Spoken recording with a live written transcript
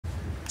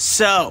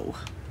So,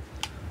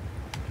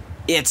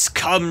 it's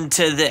come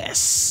to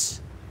this.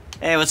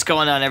 Hey, what's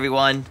going on,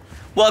 everyone?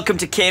 Welcome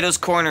to Kato's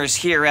Corners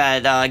here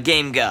at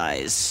Game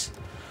Guys.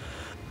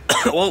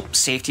 Well,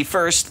 safety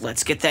first.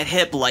 Let's get that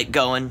hip light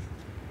going.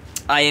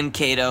 I am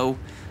Kato,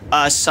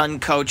 son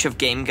coach of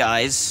Game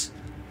Guys,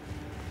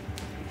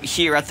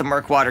 here at the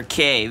Murkwater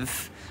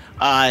Cave.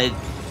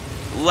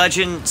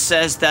 Legend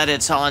says that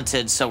it's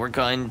haunted, so we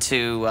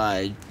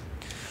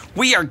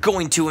are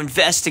going to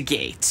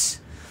investigate.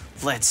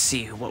 Let's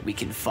see what we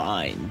can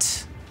find.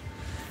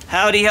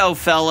 Howdy ho,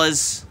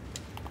 fellas.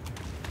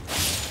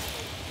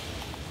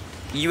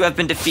 You have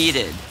been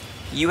defeated.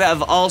 You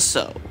have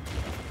also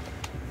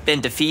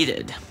been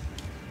defeated.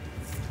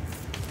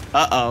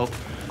 Uh-oh.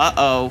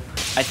 Uh-oh.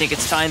 I think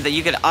it's time that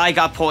you could... I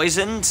got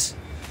poisoned?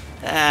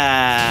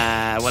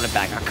 Ah, what a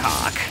bag of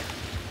cock.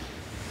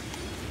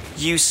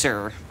 You,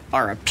 sir,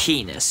 are a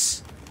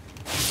penis.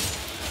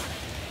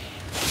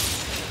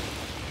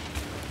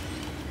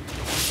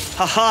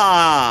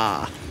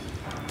 Haha!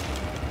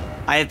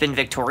 I have been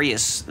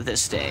victorious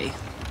this day.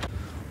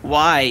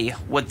 Why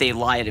would they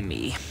lie to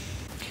me?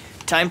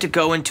 Time to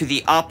go into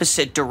the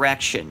opposite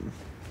direction.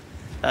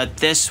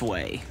 This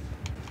way.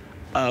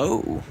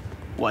 Oh,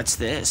 what's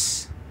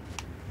this?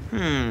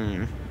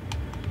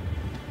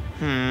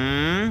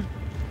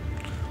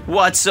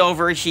 What's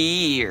over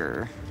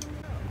here?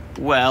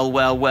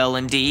 Well,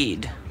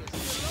 indeed.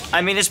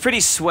 I mean, it's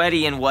pretty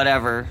sweaty and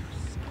whatever.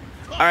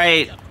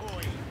 Alright.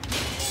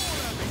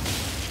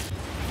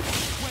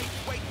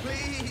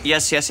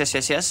 Yes. Yep,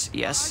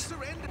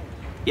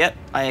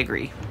 I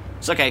agree.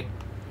 It's okay.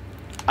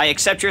 I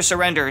accept your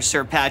surrender,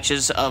 Sir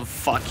Patches of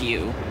fuck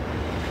you.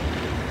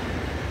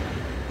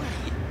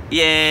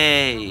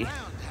 Yay.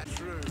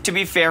 To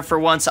be fair, for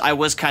once, I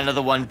was kind of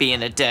the one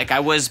being a dick. I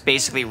was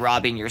basically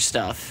robbing your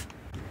stuff.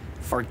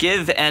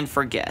 Forgive and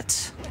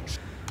forget.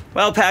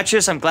 Well,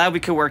 Patches, I'm glad we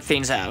could work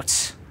things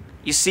out.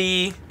 You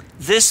see,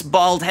 this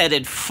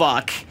bald-headed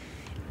fuck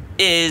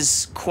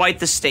is quite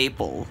the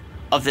staple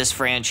of this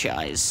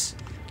franchise.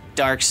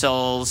 Dark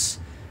Souls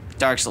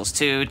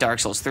 2, Dark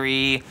Souls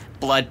 3,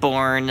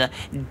 Bloodborne,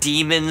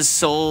 Demon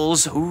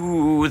Souls,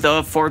 ooh,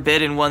 the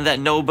forbidden one that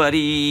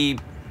nobody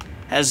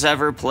has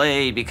ever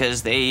played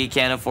because they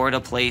can't afford a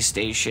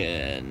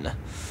PlayStation.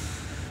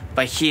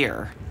 But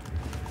here,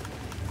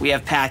 we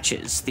have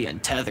Patches, the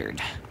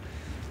Untethered.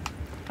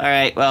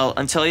 Alright, well,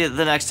 until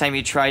the next time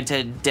you tried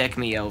to dick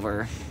me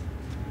over.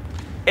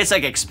 It's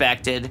like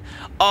expected.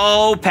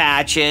 Oh,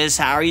 Patches,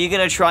 how are you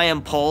gonna try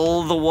and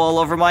pull the wool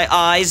over my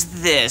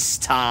eyes this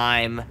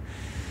time?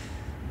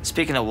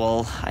 Speaking of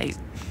wool,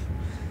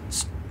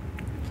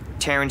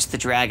 Terrence the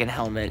Dragon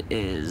helmet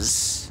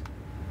is...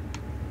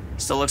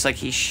 still looks like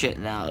he's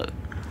shitting out.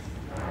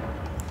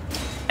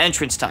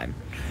 Entrance time.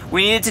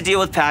 We needed to deal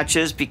with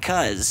Patches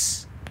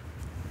because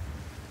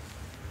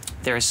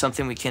there is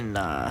something we can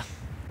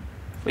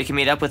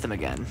meet up with him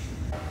again.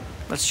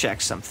 Let's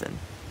check something.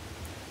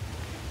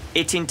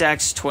 18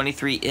 dex,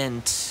 23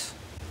 int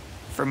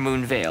for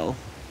Moonveil.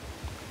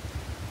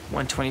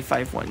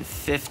 125,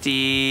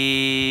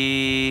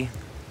 150.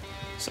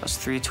 So that's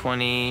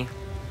 320.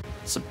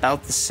 It's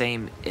about the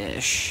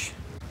same-ish.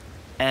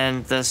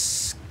 And the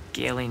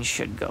scaling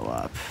should go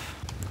up.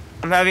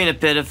 I'm having a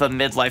bit of a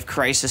midlife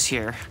crisis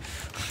here.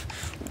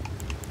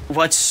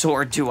 What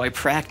sword do I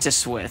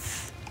practice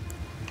with?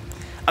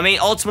 I mean,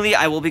 ultimately,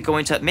 I will be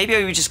going to... maybe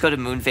I would just go to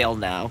Moonveil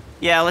now.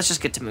 Yeah, let's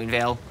just get to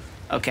Moonveil.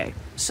 Okay,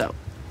 so...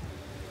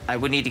 I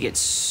would need to get...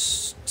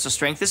 so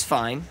strength is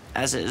fine,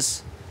 as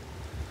is.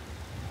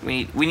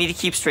 We need to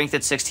keep strength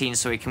at 16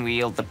 so we can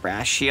wield the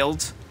brass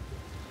shield.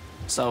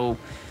 So,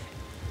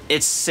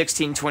 it's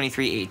 16,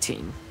 23,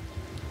 18.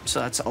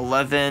 So that's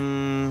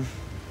 11...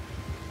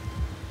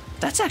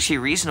 That's actually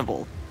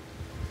reasonable.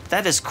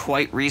 That is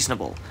quite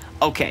reasonable.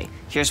 Okay,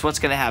 here's what's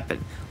gonna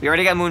happen. We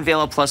already got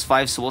Moonveil at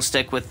 +5, so we'll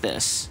stick with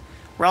this.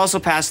 We're also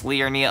past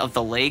Liurnia of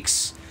the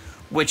Lakes,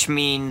 which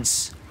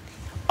means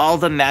all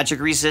the magic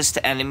resist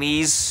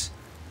enemies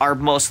are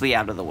mostly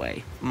out of the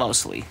way.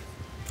 Mostly.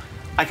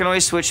 I can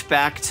always switch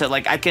back to,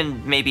 like, I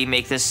can maybe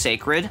make this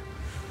sacred,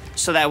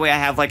 so that way I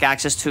have, like,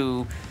 access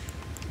to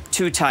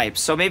 2 types.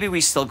 So maybe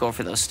we still go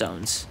for those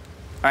stones.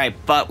 Alright,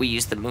 but we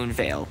use the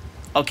Moonveil.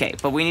 Okay,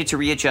 but we need to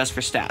readjust for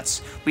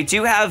stats. We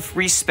do have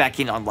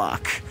respecking on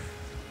lock.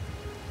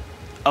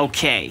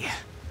 Okay.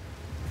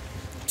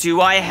 Do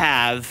I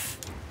have...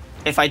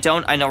 if I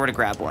don't, I know where to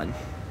grab one.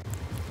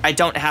 I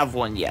don't have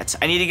one yet.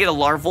 I need to get a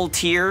larval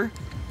tier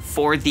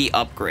for the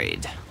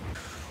upgrade.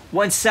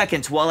 1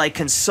 second while I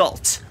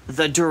consult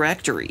the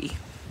directory.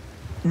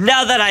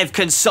 Now that I've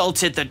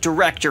consulted the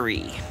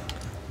directory,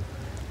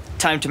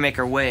 time to make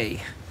our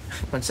way.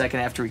 1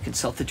 second after we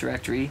consult the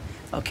directory.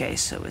 Okay,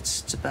 so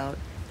it's about...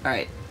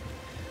 alright.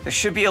 There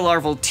should be a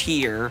larval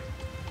tier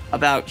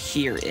about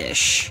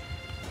here-ish.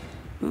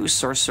 Ooh,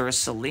 Sorceress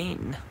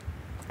Celine.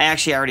 I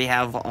actually already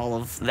have all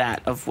of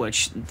that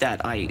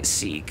that I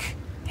seek.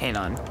 Hang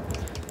on.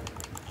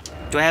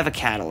 Do I have a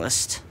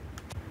catalyst?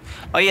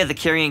 Oh yeah, the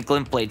Carrying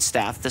Glintblade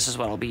Staff. This is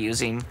what I'll be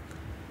using.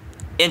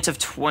 Int of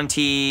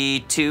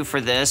 22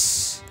 for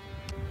this.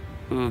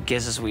 Ooh,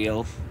 Giz's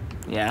wheel.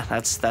 Yeah,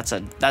 that's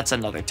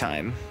another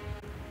time.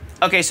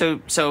 Okay, so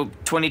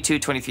 22,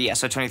 23, yeah,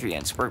 so 23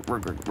 ends. We're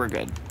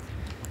good.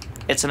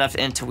 It's enough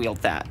int to wield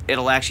that.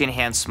 It'll actually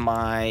enhance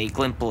my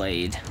glint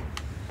blade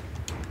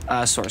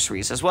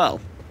sorceries as well.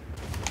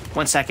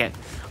 1 second.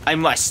 I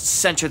must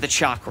center the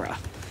chakra.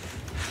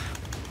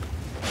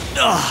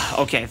 Ugh,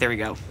 okay, there we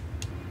go.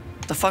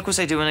 The fuck was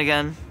I doing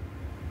again?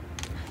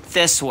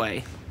 This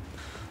way.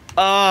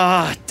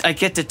 I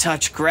get to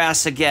touch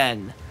grass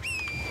again.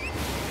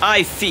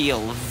 I feel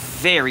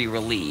very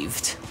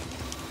relieved.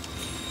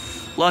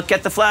 Look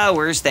at the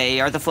flowers,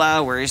 they are the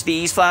flowers.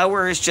 These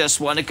flowers just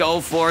want to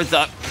go for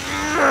the...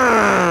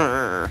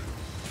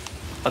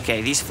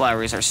 Okay, these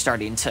flowers are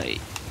starting to...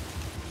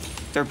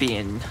 They're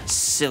being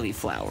silly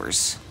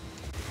flowers.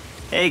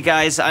 Hey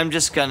guys, I'm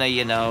just gonna,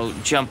 you know,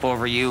 jump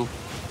over you.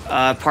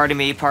 Pardon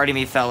me,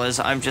 fellas.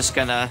 I'm just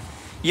gonna...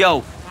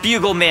 Yo,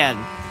 Bugle Man!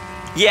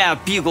 Yeah,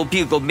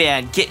 Bugle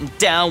Man. Getting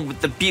down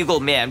with the Bugle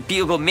Man.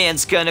 Bugle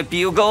Man's gonna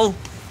bugle.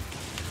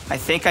 I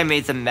think I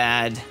made them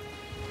mad.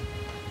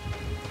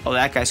 Oh,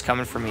 that guy's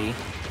coming for me.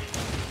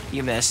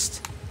 You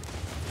missed.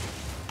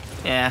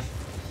 Yeah.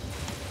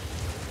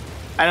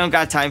 I don't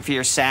got time for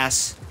your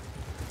sass.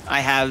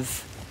 I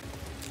have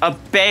a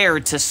bear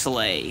to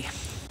slay.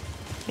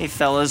 Hey,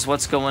 fellas,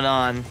 what's going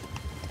on?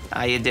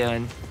 How you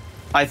doing?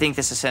 I think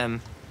this is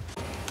him.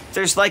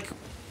 There's like...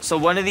 So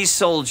one of these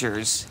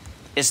soldiers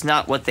is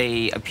not what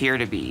they appear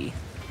to be.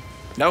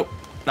 Nope,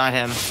 not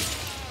him.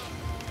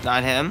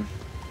 Not him.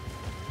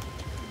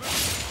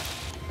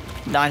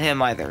 Not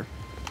him either.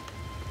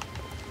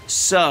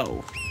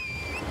 So,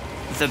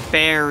 the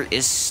bear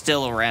is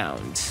still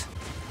around.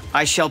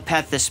 I shall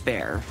pet this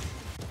bear.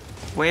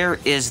 Where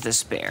is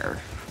this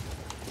bear?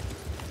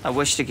 I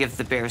wish to give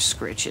the bear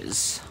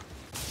scritches.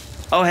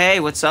 Oh, hey,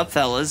 what's up,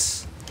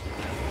 fellas?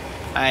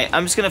 Alright,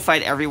 I'm just gonna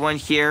fight everyone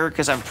here,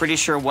 because I'm pretty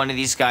sure one of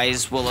these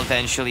guys will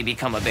eventually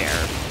become a bear.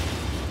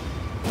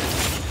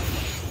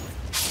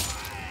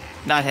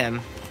 Not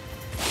him.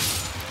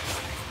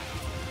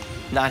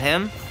 Not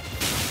him?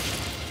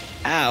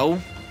 Ow.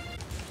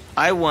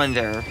 I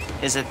wonder,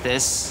 is it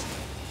this?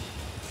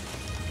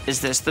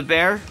 Is this the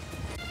bear?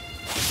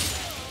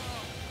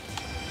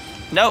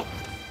 Nope.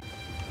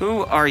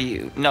 Who are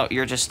you? No,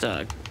 you're just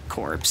a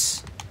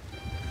corpse.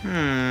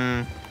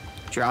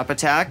 Drop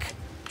attack?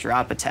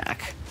 Drop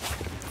attack.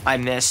 I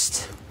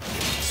missed.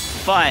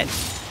 But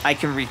I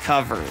can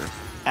recover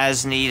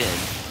as needed.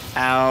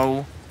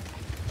 Ow.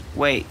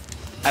 Wait.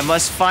 I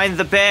must find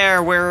the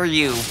bear. Where are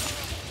you?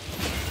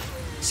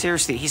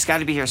 Seriously, he's got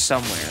to be here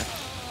somewhere.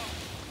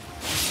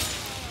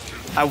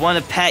 I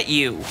want to pet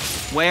you.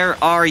 Where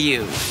are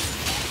you?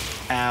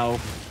 Ow.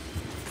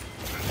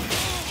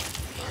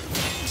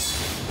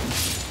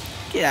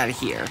 Get out of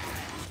here.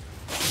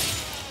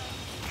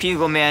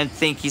 Bugle Man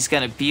think he's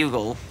gonna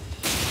bugle.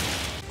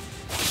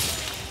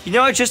 You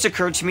know, it just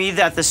occurred to me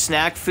that the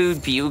snack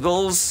food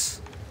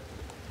bugles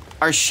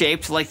are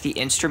shaped like the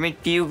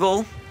instrument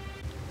bugle.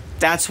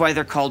 That's why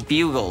they're called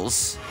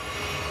bugles.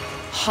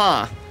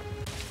 Huh.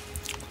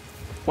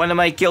 One of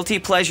my guilty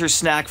pleasure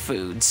snack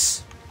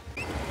foods.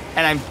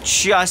 And I'm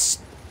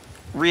just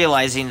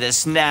realizing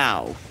this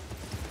now.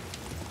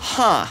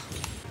 Huh.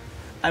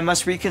 I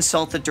must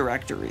reconsult the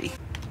directory.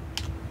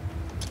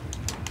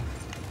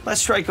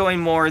 Let's try going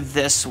more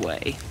this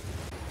way.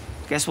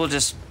 Guess we'll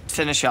just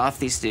finish off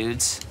these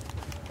dudes.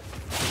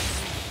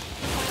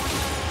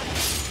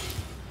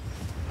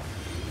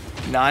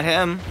 Not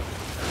him.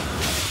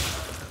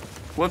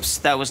 Whoops,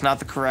 that was not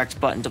the correct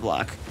button to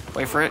block.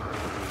 Wait for it.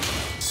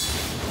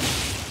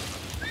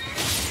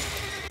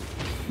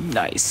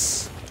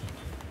 Nice.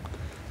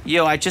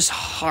 Yo, I just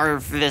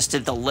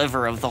harvested the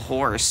liver of the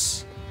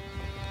horse.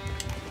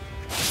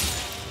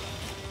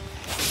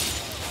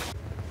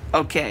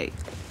 Okay.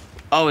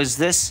 Oh, is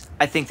this?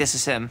 I think this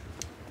is him.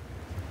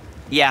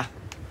 Yeah.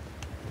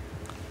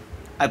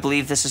 I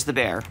believe this is the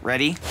bear.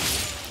 Ready?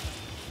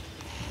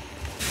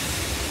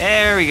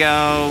 There we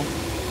go.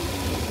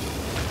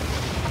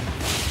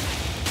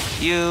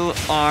 You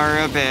are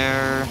a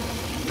bear.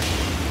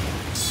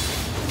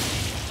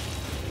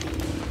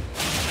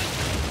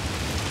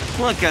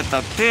 Look at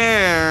the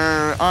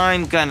bear.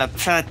 I'm gonna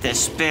pet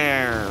this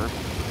bear.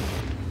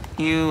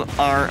 You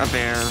are a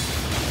bear.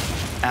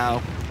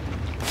 Ow.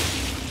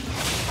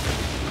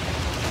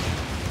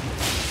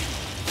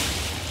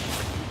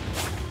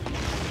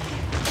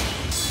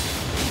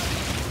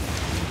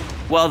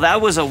 Well,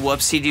 that was a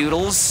whoopsie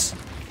doodles.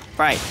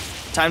 Right,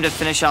 time to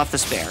finish off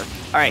this bear.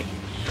 Alright,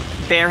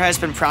 bear has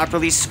been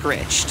properly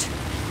scritched.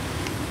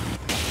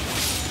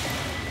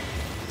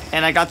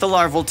 And I got the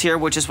larval tier,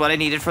 which is what I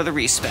needed for the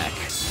respec.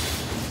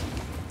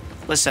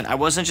 Listen, I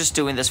wasn't just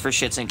doing this for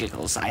shits and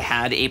giggles. I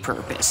had a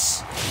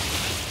purpose.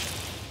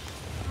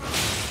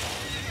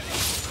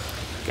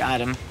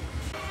 Got him.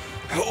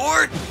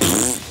 Horde!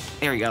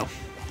 There we go.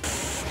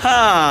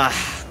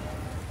 Ah,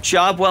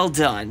 job well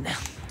done.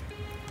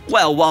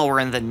 Well, while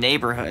we're in the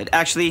neighborhood...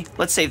 Actually,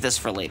 let's save this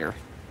for later.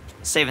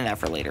 Saving that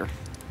for later.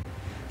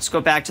 Let's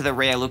go back to the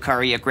Rea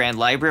Lucaria Grand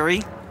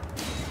Library.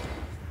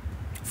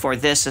 for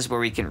this is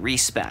where we can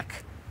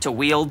respec to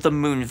wield the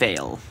Moon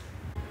Veil.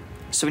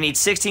 So we need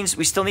 16,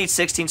 we still need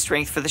 16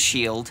 strength for the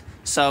shield,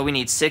 so we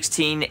need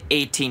 16,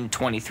 18,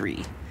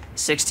 23.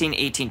 16,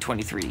 18,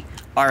 23.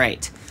 All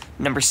right,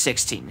 number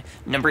 16,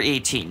 number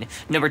 18,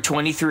 number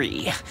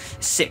 23,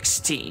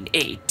 16,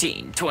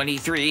 18,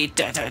 23,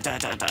 da, da, da,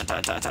 da, da, da,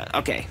 da, da.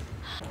 Okay.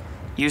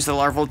 Use the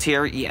larval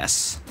tier,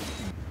 yes.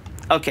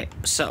 Okay,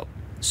 so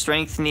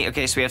strength,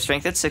 okay, so we have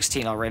strength at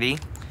 16 already.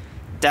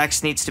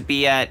 Dex needs to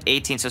be at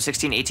 18, so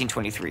 16, 18,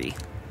 23.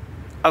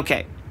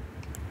 Okay.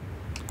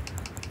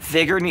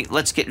 Vigor,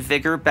 let's get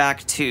Vigor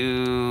back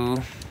to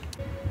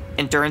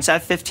Endurance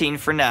at 15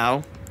 for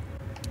now.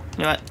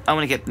 You know what? I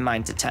want to get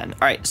mine to 10. All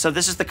right, so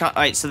this is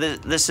the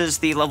this is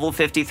the level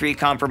 53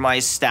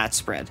 compromise stat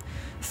spread.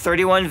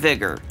 31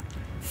 Vigor,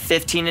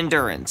 15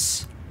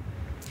 Endurance,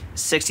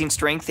 16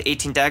 Strength,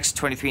 18 Dex,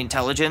 23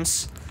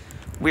 Intelligence.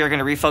 We are going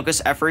to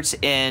refocus efforts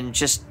in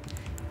just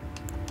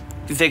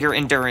Vigor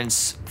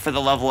Endurance for the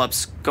level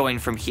ups going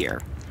from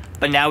here.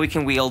 But now we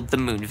can wield the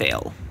Moon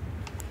Veil.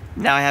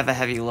 Now I have a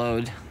heavy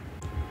load.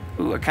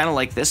 Ooh, I kind of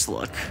like this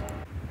look.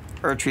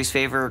 Erdtree's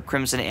Favor,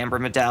 Crimson Amber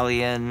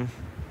Medallion.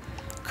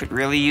 Could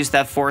really use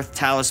that 4th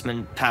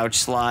Talisman pouch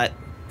slot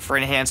for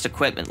enhanced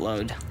equipment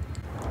load.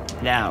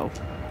 Now,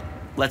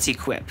 let's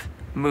equip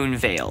Moon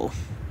Veil.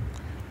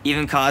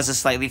 Even cause a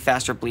slightly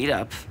faster bleed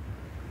up.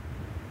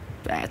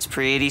 That's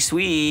pretty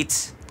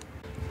sweet.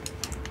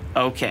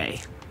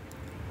 Okay.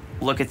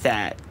 Look at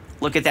that.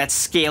 Look at that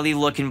scaly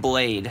looking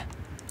blade.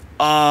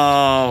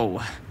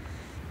 Oh.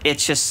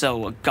 It's just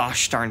so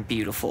gosh darn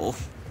beautiful.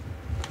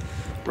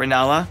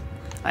 Renala,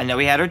 I know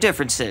we had our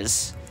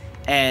differences,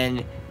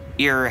 and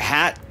your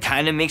hat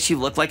kind of makes you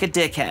look like a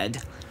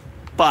dickhead,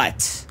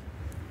 but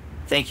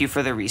thank you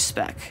for the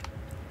respec,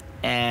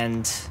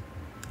 and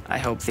I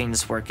hope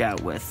things work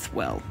out with,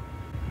 well,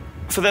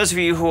 for those of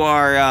you who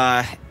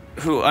are,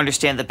 who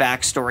understand the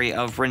backstory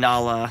of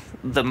Renala,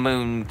 the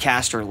moon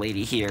caster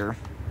lady here,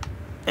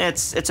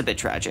 it's a bit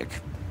tragic.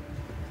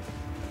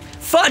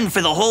 Fun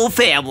for the whole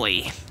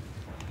family!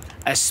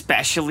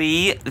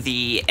 Especially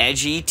the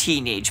edgy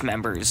teenage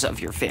members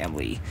of your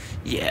family.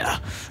 Yeah,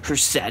 her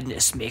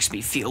sadness makes me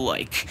feel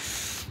like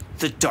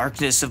the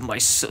darkness of my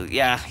soul.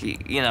 Yeah,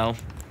 you know,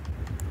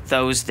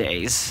 those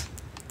days.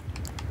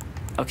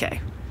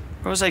 Okay,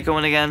 where was I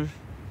going again?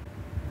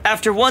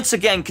 After once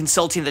again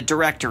consulting the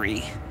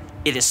directory,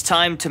 it is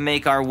time to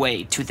make our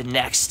way to the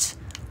next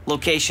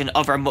location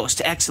of our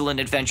most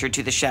excellent adventure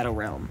to the Shadow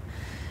Realm.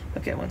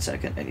 Okay, 1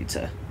 second, I need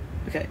to...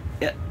 Okay,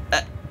 yeah,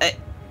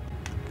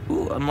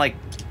 ooh, I'm like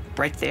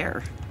right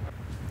there.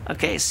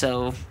 Okay,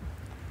 so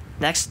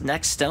next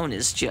stone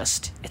is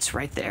just, it's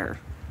right there.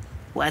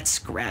 Let's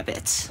grab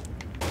it.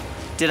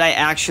 Did I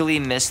actually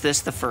miss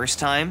this the first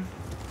time?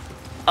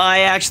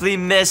 I actually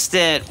missed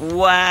it.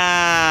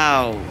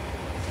 Wow.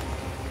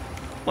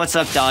 What's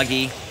up,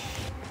 doggy?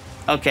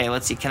 Okay,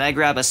 let's see. Can I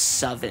grab a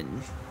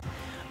 7?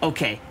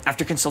 Okay,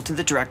 after consulting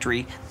the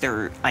directory,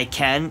 I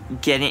can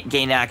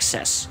gain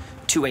access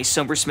to a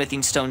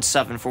Silversmithing Stone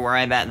 7 for where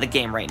I'm at in the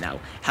game right now.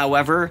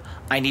 However,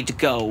 I need to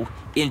go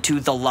into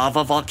the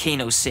Lava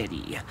Volcano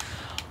City.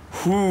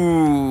 Ooh.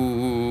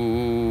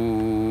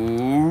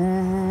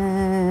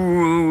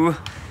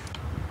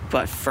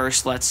 But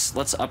first,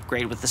 let's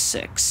upgrade with the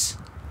 6.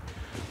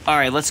 All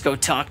right, let's go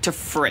talk to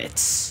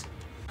Fritz.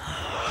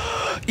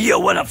 Yo,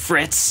 what up,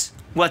 Fritz?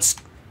 What's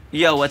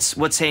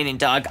happening,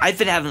 dog? I've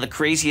been having the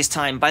craziest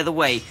time. By the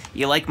way,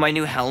 you like my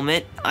new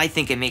helmet? I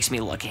think it makes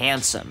me look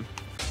handsome.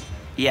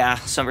 Yeah,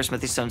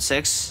 Silversmithing Stone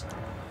 6,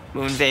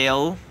 Moon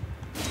Veil,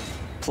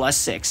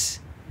 +6.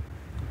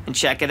 And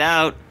check it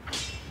out.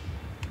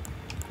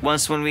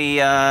 When we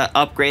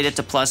upgrade it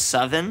to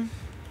 +7,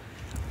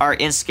 our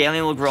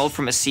scaling will grow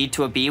from a C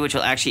to a B, which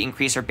will actually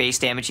increase our base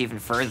damage even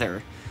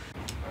further.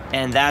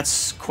 And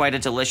that's quite a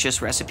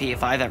delicious recipe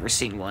if I've ever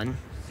seen one.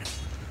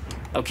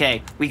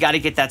 Okay, we gotta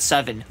get that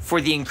 7 for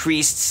the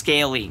increased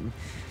scaling,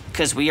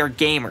 because we are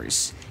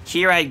gamers.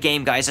 Here at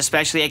Game Guys,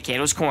 especially at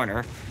Kato's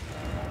Corner,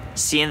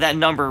 seeing that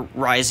number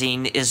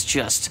rising is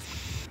just,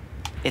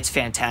 it's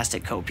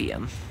fantastic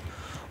copium.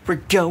 We're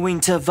going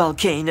to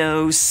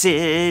Volcano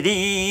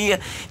City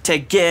to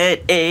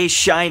get a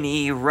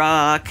shiny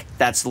rock.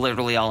 That's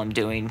literally all I'm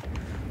doing.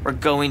 We're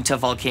going to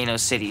Volcano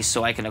City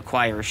so I can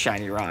acquire a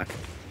shiny rock.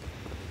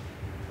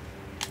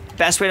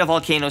 Best way to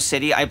Volcano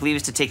City, I believe,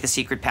 is to take the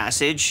secret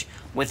passage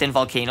within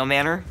Volcano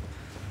Manor.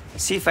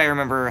 See if I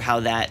remember how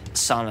that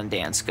song and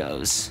dance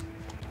goes.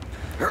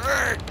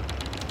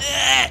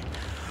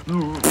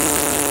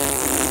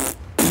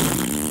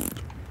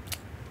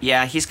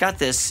 Yeah, he's got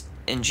this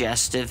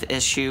ingestive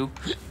issue.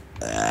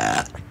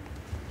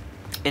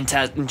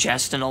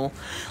 Intestinal.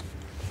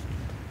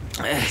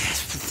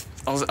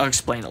 I'll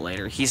explain it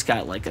later. He's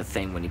got like a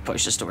thing when he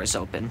pushes doors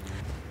open.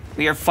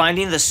 We are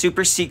finding the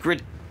super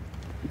secret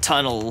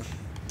tunnel.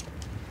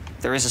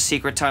 There is a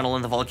secret tunnel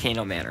in the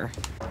Volcano Manor.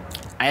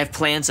 I have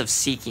plans of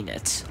seeking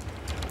it.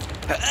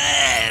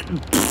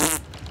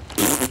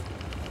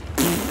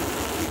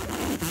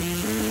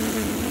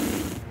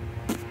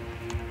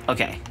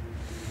 Okay.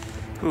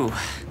 Ooh.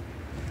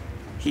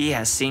 He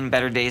has seen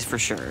better days for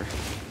sure.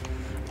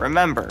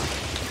 Remember,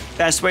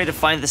 best way to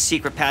find the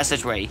secret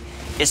passageway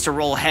is to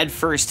roll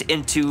headfirst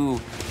into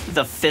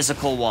the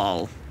physical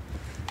wall.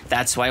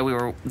 That's why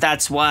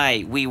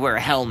we wear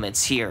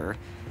helmets here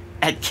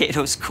at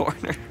Kato's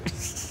Corner.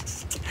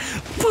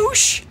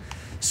 Boosh!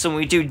 So when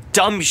we do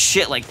dumb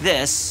shit like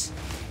this,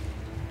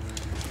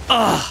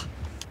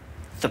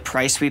 the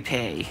price we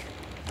pay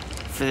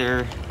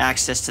for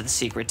access to the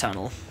secret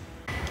tunnel.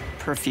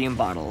 Perfume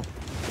bottle.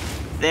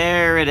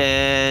 There it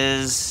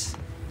is.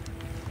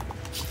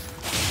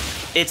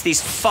 It's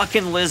these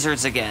fucking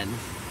lizards again.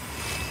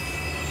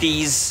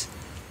 These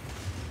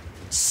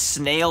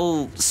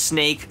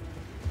snake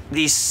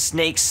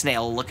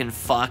snail looking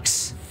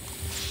fucks.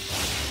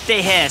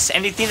 They hiss.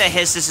 Anything that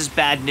hisses is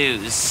bad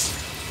news.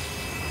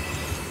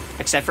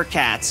 Except for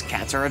cats.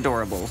 Cats are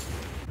adorable.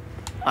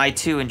 I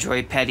too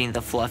enjoy petting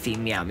the fluffy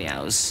meow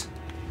meows.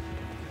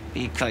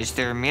 Because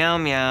they're meow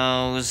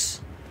meows.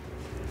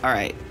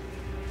 Alright.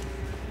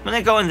 I'm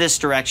gonna go in this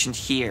direction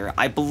here.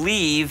 I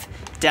believe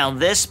down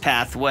this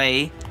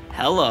pathway.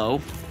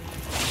 Hello.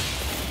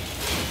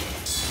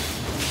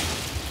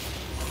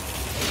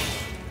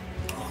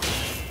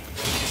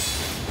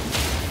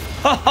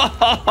 Ho ho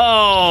ho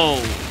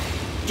ho!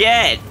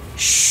 Get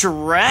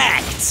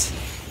Shrek'd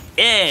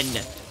in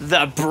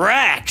the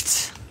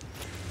Brecht!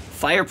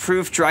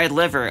 Fireproof dried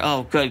liver.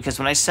 Oh, good, because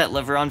when I set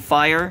liver on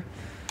fire,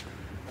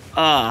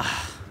 not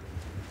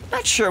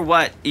sure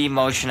what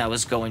emotion I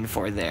was going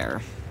for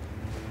there.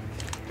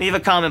 Leave a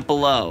comment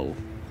below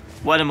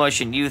what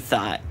emotion you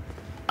thought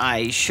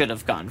I should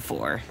have gone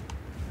for.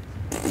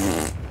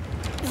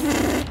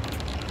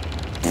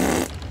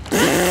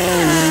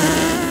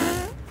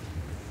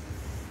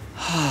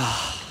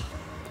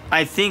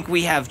 I think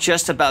we have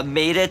just about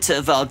made it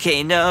to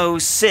Volcano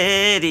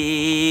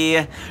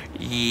City.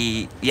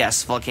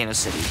 Yes, Volcano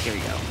City. Here we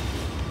go.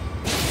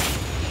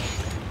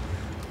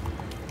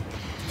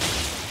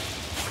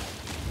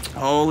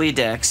 Holy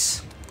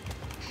dicks.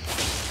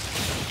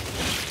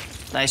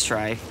 Nice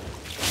try.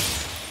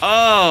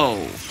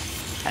 Oh!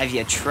 Have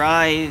you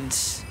tried?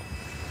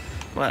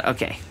 What?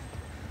 Okay.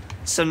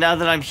 So now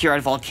that I'm here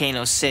at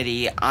Volcano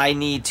City, I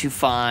need to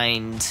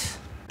find...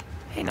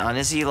 Hang on,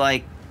 is he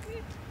like...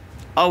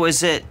 Oh,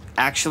 is it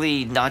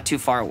actually not too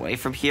far away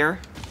from here?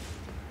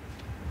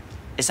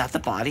 Is that the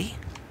body?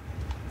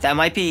 That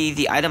might be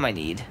the item I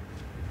need.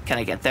 Can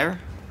I get there?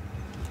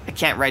 I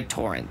can't ride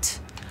torrent.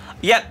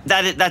 Yep,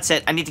 that's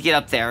it. I need to get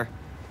up there.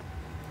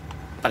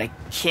 But I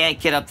can't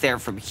get up there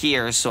from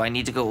here, so I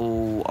need to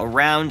go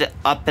around,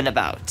 up and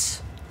about.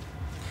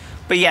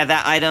 But yeah,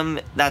 that item,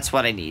 that's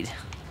what I need.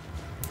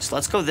 So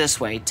let's go this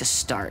way to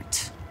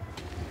start.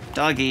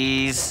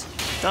 Doggies.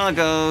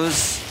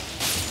 Doggos.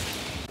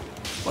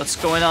 What's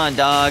going on,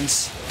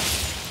 dogs?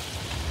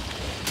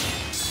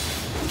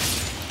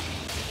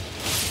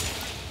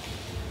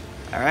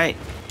 Alright.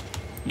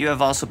 You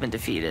have also been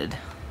defeated.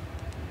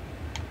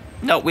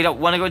 No, we don't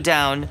want to go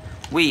down.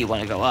 We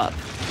want to go up.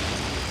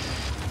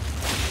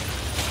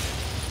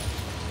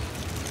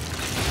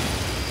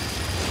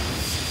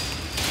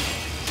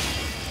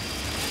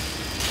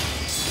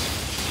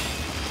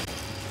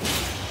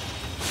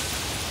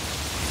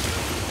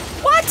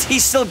 What? He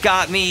still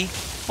got me.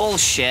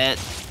 Bullshit.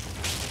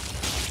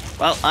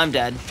 Well, I'm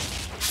dead.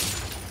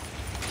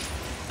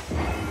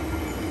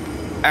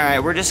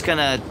 Alright, we're just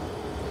gonna...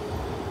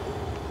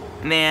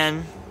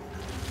 Man.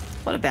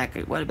 What a bag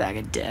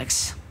of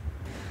dicks.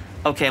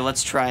 Okay,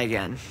 let's try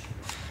again.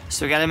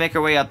 So we gotta make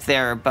our way up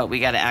there, but we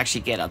gotta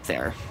actually get up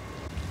there.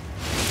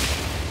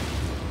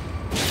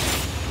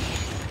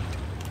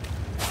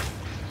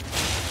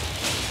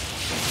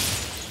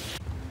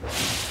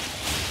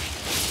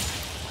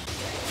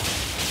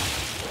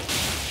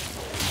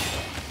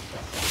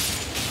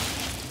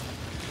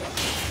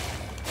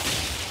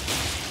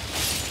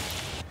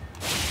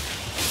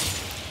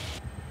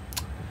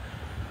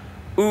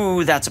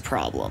 Ooh, that's a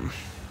problem.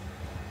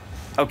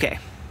 Okay.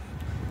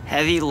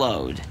 Heavy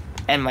load.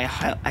 And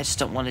I just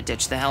don't want to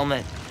ditch the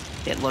helmet.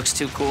 It looks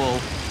too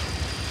cool.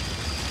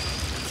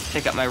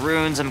 Pick up my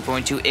runes. I'm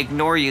going to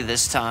ignore you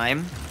this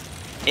time.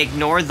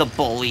 Ignore the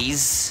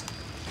bullies.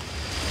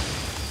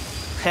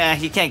 Heh,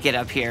 you can't get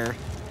up here,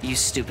 you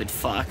stupid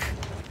fuck.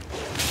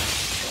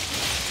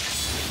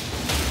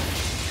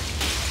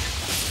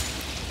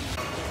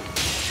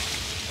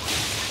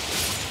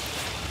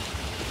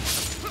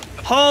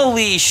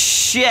 Holy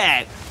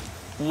shit!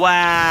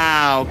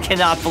 Wow,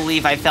 cannot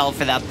believe I fell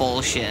for that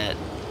bullshit.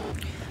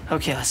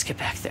 Okay, let's get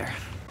back there.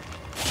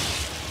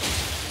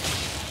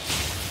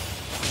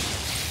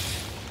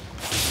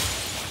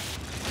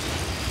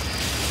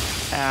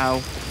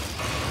 Ow.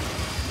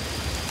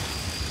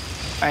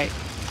 Alright,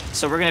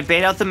 so we're gonna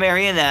bait out the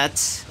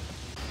marionette.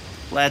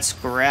 Let's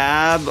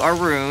grab our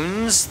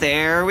runes.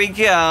 There we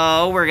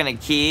go. We're gonna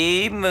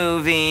keep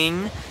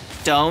moving.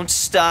 Don't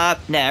stop,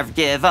 never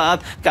give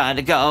up.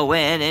 Gotta go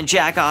in and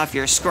jack off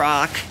your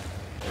scrock.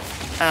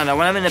 I don't know,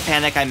 when I'm in a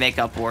panic, I make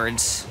up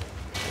words.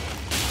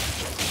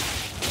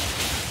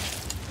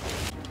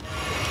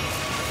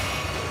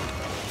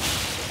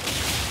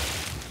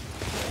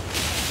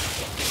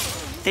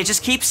 They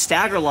just keep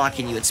stagger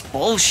locking you. It's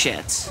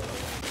bullshit.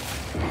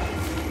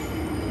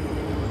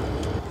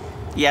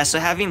 Yeah, so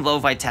having low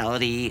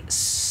vitality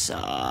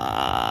sucks.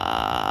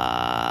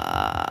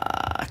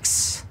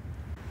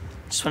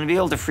 Just want to be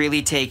able to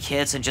freely take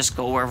hits and just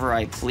go wherever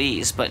I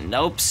please. But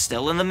nope,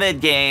 still in the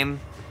mid game.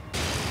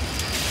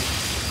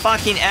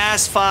 Fucking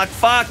ass fuck.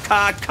 Fuck,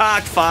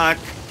 cock, fuck.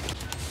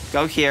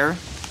 Go here.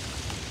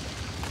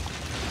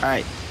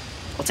 Alright.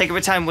 I'll take my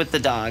time with the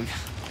dog.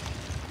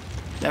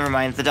 Never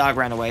mind, the dog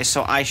ran away,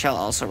 so I shall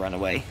also run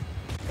away.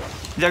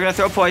 They're gonna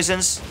throw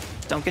poisons.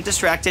 Don't get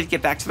distracted.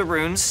 Get back to the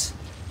runes.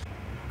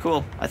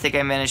 Cool. I think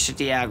I managed to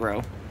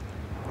de-aggro.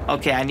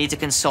 Okay, I need to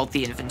consult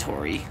the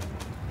inventory.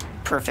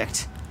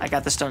 Perfect. I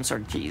got the stone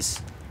sword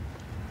keys.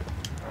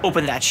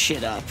 Open that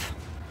shit up.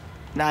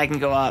 Now I can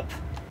go up.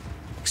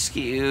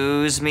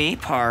 Excuse me.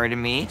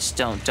 Pardon me. Just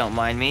don't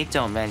mind me.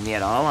 Don't mind me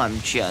at all. I'm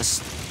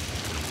just...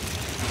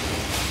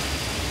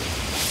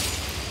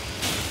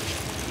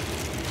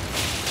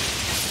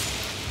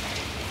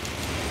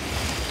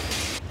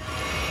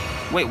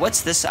 Wait,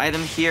 what's this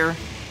item here?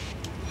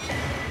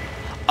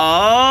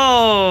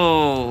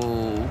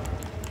 Oh!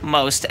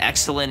 Most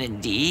excellent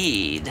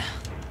indeed.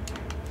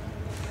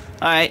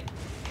 Alright.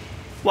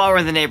 While we're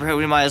in the neighborhood,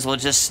 we might as well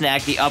just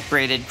snag the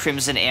upgraded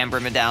Crimson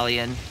Amber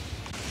Medallion.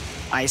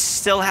 I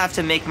still have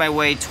to make my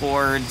way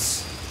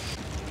towards...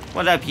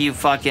 What up, you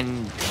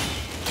fucking...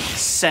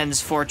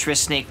 Sen's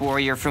Fortress Snake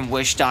Warrior from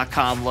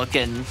Wish.com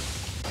looking...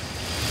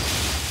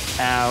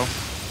 Ow.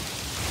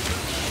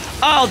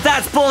 Oh,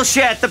 that's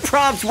bullshit! The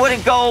prompt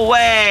wouldn't go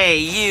away,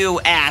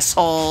 you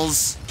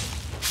assholes!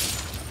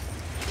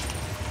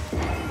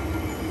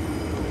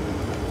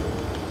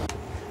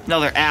 No,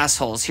 they're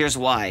assholes. Here's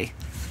why.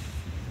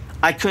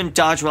 I couldn't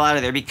dodge well out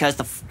of there because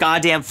the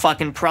goddamn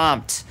fucking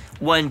prompt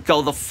wouldn't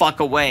go the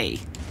fuck away.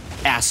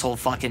 Asshole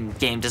fucking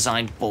game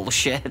design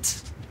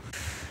bullshit.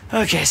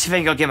 Okay, so if I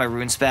can go get my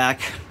runes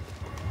back.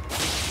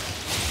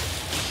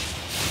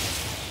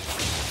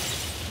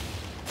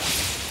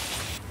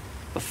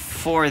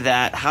 Before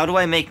that, how do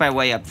I make my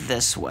way up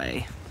this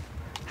way?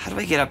 How do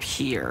I get up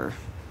here?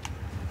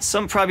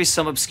 Probably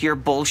some obscure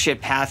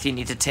bullshit path you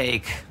need to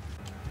take.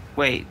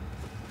 Wait.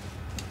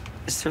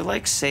 Is there,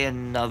 like, say,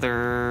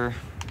 another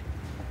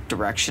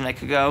direction I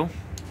could go?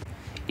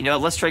 You know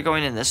what, let's try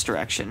going in this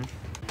direction.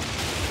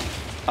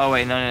 Oh,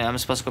 wait, no, I'm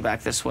supposed to go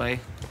back this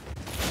way.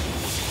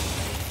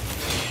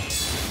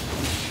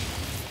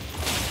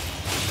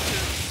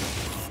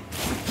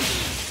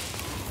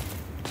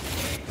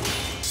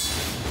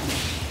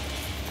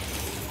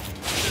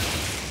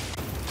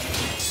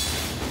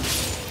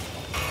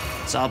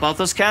 It's all about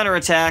those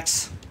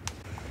counterattacks.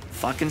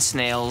 Fucking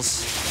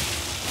snails.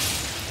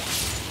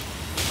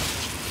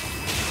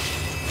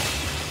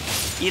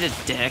 Eat a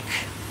dick.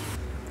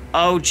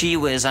 Oh, gee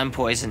whiz, I'm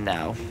poisoned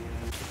now.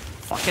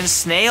 Fucking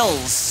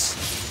snails.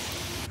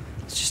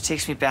 This just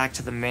takes me back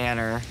to the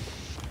manor.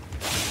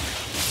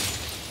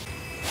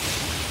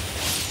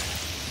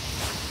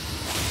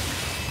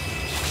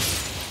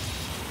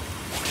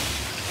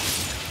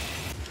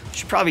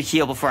 Should probably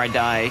heal before I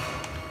die.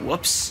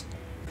 Whoops.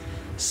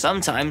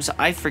 Sometimes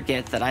I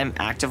forget that I'm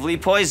actively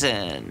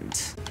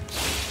poisoned.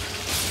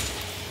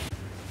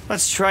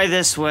 Let's try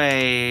this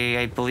way.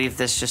 I believe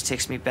this just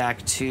takes me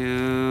back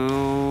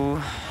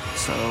to...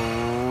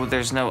 So,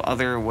 there's no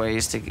other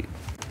ways to get...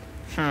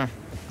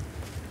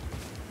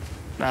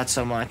 Not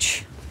so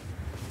much.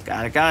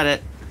 Got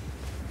it.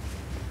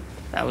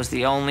 That was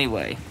the only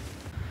way.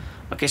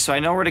 Okay, so I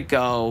know where to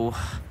go.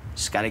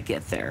 Just gotta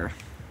get there.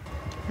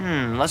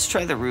 Let's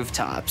try the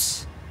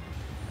rooftops.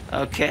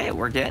 Okay,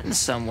 we're getting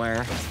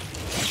somewhere.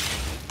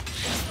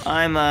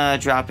 I'm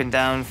dropping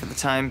down for the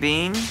time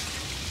being.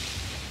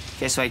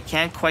 Okay, so I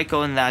can't quite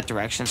go in that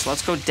direction, so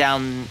let's go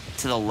down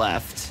to the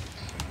left.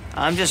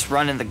 I'm just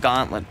running the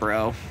gauntlet,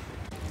 bro.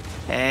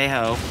 Hey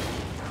ho.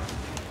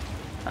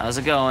 How's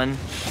it going?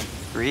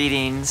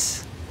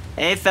 Greetings.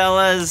 Hey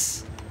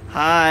fellas.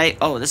 Hi.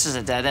 Oh, this is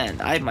a dead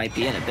end. I might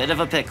be in a bit of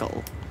a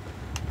pickle.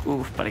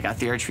 Ooh, but I got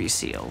the Erdtree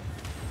seal.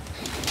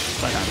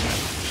 But I'm good.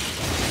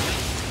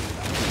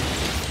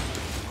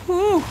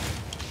 Whew.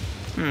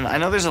 I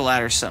know there's a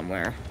ladder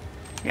somewhere.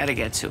 I gotta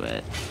get to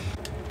it.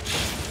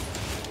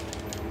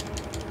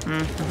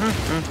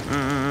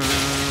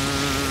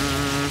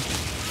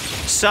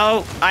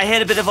 So, I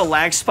hit a bit of a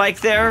lag spike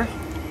there.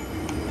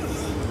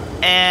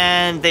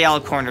 And they all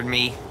cornered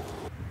me.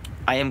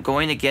 I am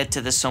going to get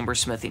to the Somber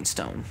Smithing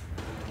Stone.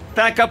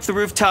 Back up the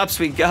rooftops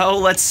we go.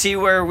 Let's see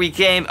where we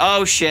came.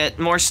 Oh shit,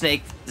 more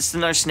snake. This is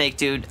another snake,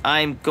 dude.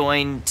 I'm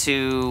going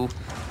to...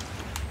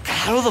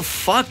 How the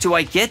fuck do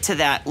I get to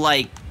that,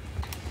 like...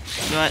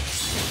 You know what?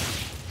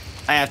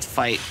 I have to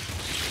fight.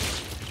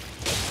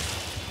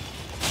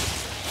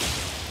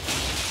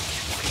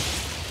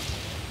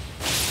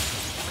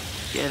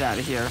 Get out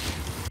of here.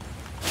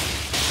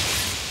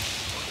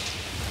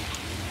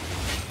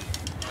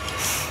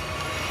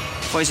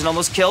 Poison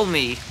almost killed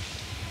me.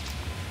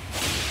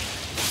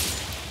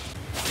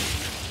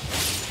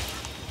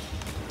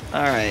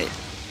 Alright.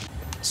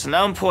 So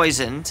now I'm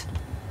poisoned.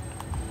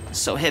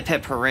 So hip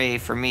hip hooray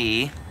for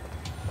me.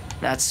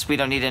 We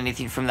don't need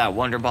anything from that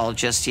Wonder Ball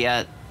just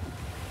yet.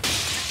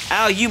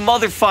 Ow, you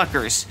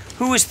motherfuckers!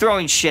 Who is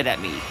throwing shit at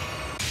me?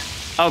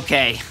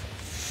 Okay.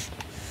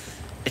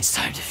 It's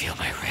time to feel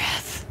my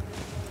wrath.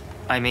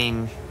 I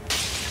mean,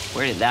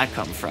 where did that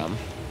come from?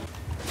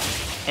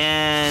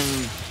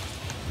 And...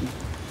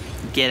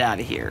 get out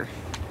of here.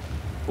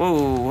 Whoa,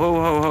 whoa,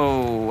 whoa,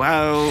 whoa,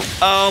 whoa.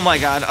 Oh my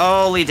god,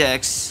 holy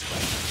dicks.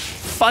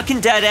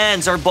 Fucking dead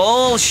ends are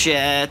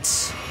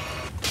bullshit.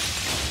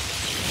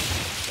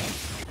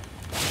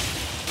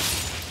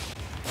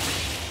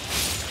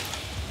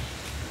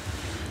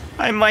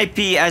 I might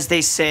be, as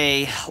they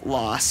say,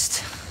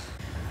 lost.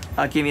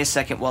 Give me a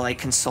second while I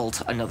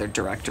consult another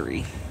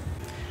directory.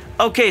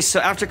 Okay,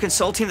 so after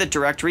consulting the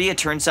directory, it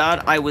turns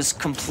out I was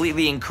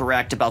completely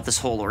incorrect about this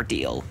whole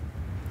ordeal.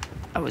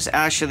 I was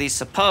actually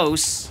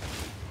supposed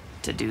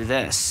to do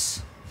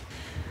this.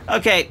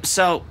 Okay,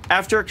 so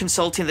after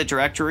consulting the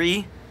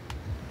directory,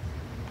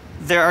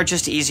 there are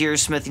just easier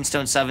smithing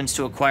stone 7s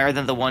to acquire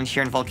than the one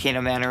here in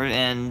Volcano Manor,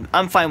 and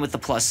I'm fine with the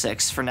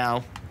 +6 for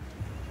now.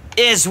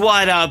 Is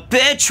what a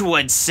bitch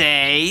would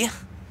say!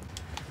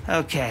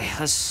 Okay,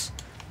 I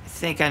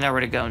think I know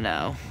where to go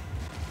now.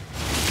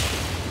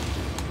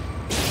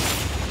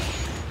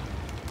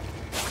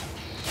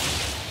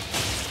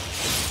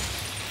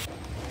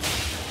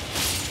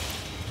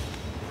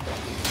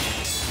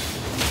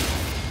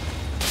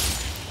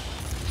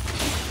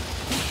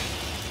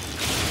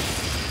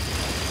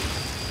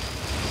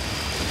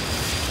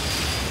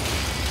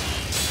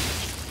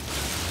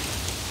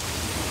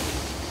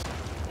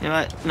 You know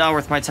what? Not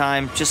worth my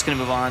time. Just gonna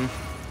move on.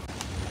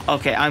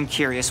 Okay, I'm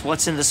curious.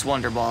 What's in this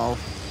Wonder Ball?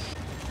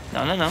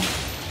 No, no, no.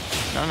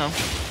 No, no.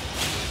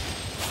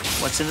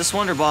 What's in this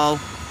Wonder Ball?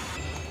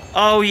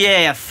 Oh,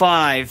 yeah,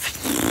 5.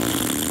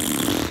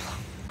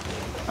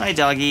 Hi,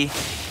 doggy.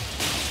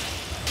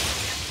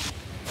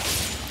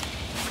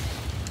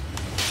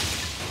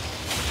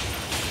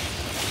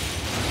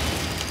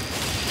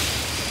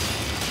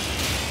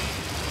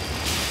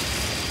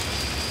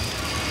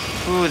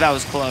 Ooh, that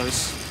was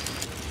close.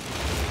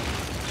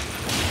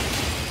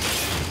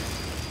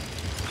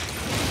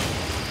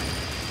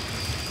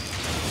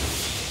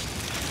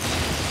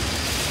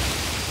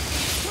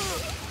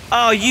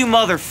 Oh, you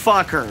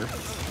motherfucker.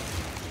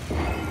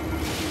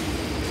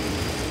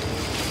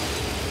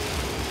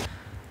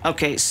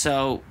 Okay,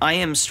 so I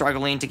am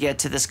struggling to get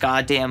to this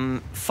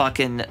goddamn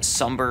fucking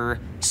Somber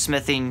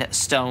Smithing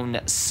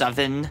Stone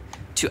 7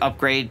 to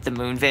upgrade the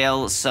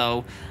Moonveil,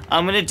 so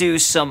I'm gonna do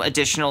some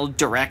additional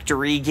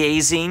directory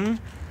gazing,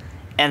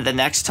 and the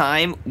next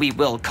time, we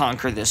will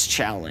conquer this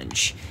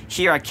challenge.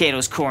 Here at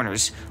Kato's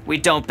Corners, we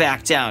don't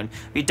back down,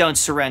 we don't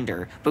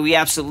surrender, but we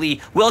absolutely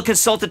will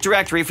consult the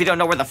directory if we don't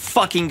know where the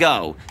fucking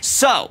go.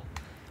 So,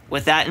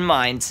 with that in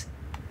mind,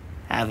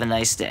 have a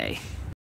nice day.